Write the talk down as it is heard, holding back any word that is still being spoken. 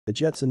The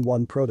Jetson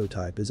ONE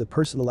prototype is a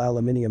personal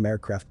aluminium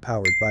aircraft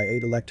powered by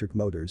 8 electric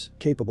motors,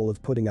 capable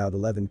of putting out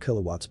 11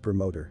 kilowatts per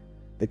motor.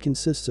 It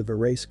consists of a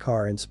race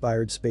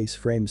car-inspired space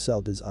frame cell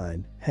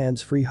design,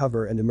 hands-free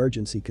hover and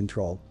emergency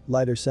control,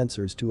 LIDAR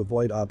sensors to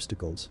avoid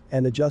obstacles,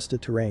 and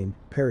adjusted terrain,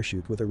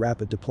 parachute with a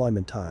rapid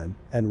deployment time,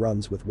 and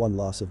runs with one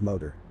loss of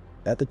motor.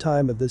 At the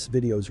time of this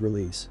video's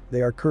release,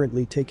 they are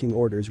currently taking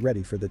orders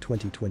ready for the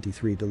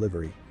 2023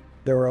 delivery.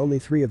 There are only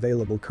 3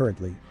 available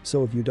currently,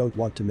 so if you don't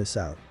want to miss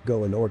out,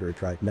 go and order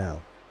it right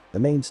now. The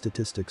main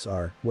statistics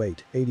are: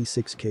 weight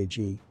 86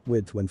 kg,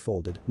 width when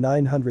folded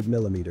 900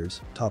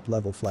 mm, top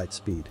level flight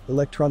speed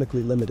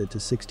electronically limited to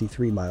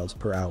 63 miles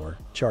per hour,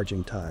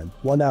 charging time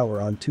 1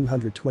 hour on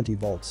 220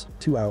 volts,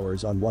 2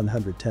 hours on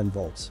 110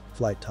 volts,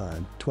 flight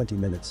time 20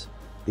 minutes.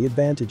 The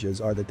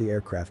advantages are that the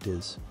aircraft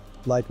is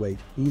lightweight,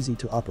 easy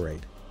to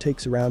operate,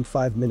 takes around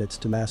 5 minutes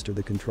to master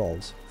the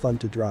controls, fun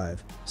to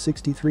drive,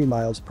 63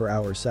 miles per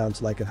hour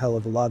sounds like a hell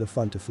of a lot of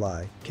fun to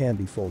fly, can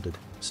be folded,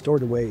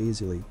 stored away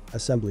easily,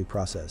 assembly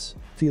process,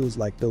 feels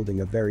like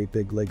building a very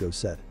big Lego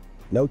set.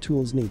 No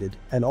tools needed,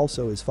 and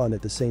also is fun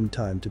at the same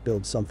time to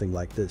build something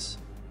like this.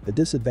 The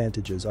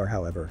disadvantages are,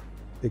 however,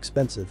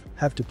 expensive,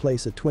 have to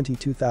place a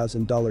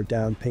 $22,000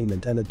 down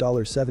payment and a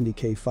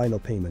 $70K final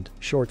payment,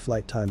 short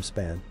flight time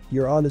span.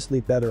 You're honestly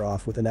better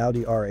off with an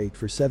Audi R8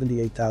 for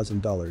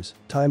 $78,000,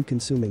 time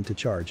consuming to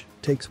charge,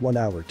 takes 1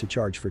 hour to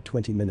charge for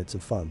 20 minutes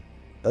of fun.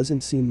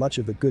 Doesn't seem much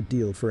of a good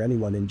deal for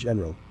anyone in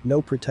general,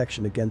 no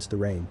protection against the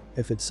rain,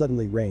 if it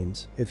suddenly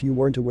rains, if you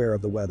weren't aware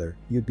of the weather,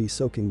 you'd be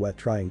soaking wet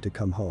trying to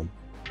come home.